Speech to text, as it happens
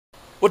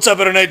What's up,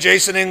 Internet?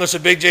 Jason English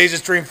of Big J's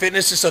Extreme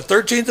Fitness. It's the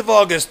 13th of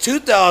August,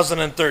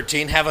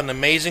 2013. Have an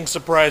amazing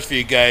surprise for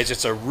you guys.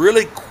 It's a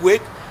really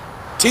quick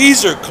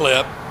teaser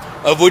clip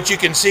of what you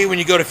can see when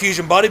you go to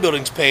Fusion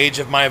Bodybuilding's page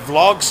of my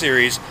vlog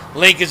series.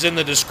 Link is in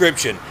the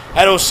description.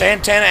 Had old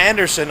Santana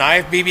Anderson,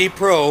 IFBB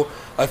Pro,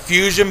 a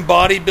Fusion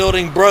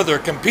Bodybuilding brother,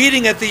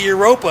 competing at the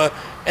Europa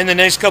in the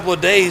next couple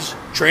of days,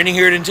 training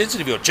here at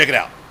Intensityville. Check it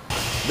out.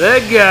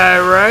 That guy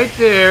right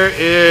there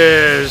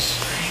is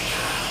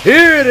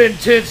here at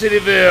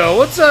Intensityville.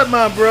 What's up,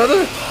 my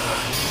brother?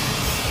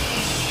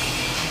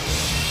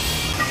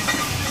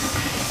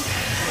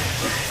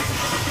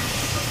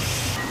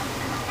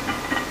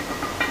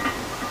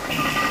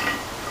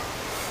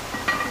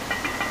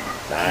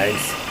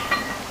 Nice.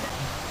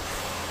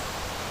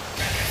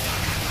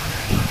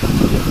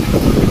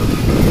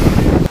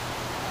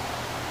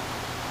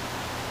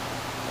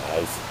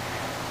 Nice.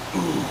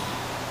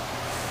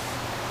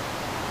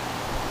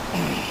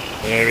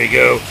 There we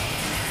go.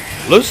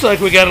 Looks like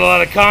we got a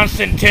lot of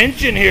constant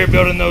tension here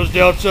building those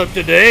delts up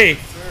today.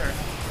 Sure.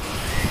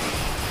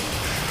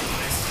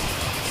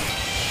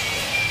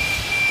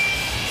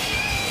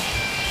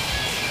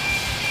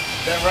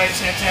 Is that right,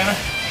 Santana?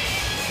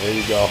 There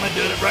you go. I'm gonna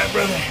do it right,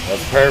 brother.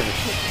 That's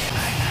perfect.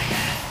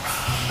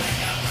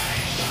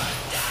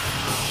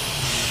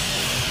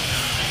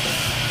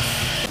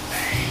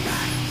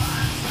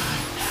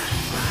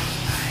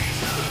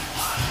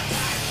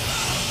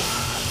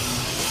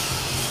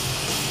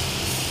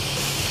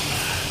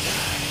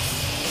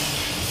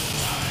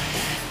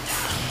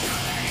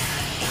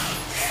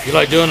 You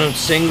like doing them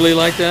singly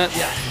like that?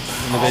 Yeah.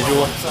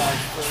 Individual? Side,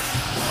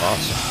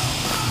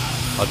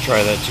 awesome. I'll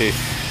try that too.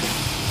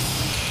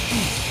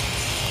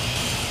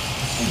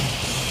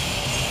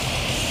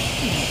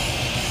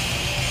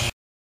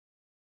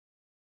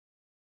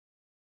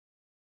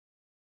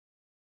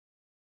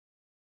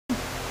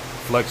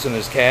 Flexing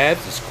his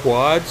calves, his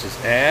quads,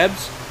 his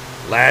abs.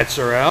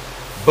 Lats are out.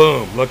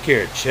 Boom. Look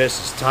here.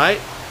 Chest is tight.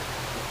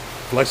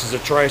 Flexes the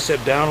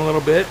tricep down a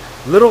little bit.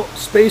 Little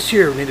space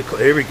here. We need to.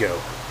 There we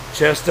go.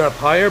 Chest up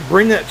higher.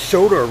 Bring that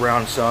shoulder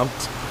around some.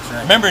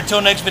 Right. Remember,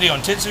 until next video,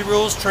 intensity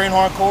rules, train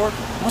hardcore.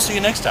 We'll see you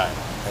next time.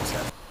 Thanks,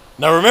 guys.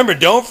 Now remember,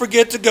 don't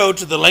forget to go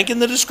to the link in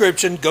the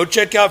description. Go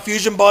check out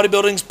Fusion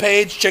Bodybuilding's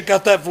page. Check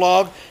out that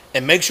vlog.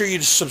 And make sure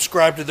you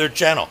subscribe to their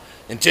channel.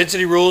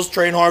 Intensity rules,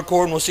 train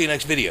hardcore, and we'll see you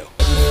next video.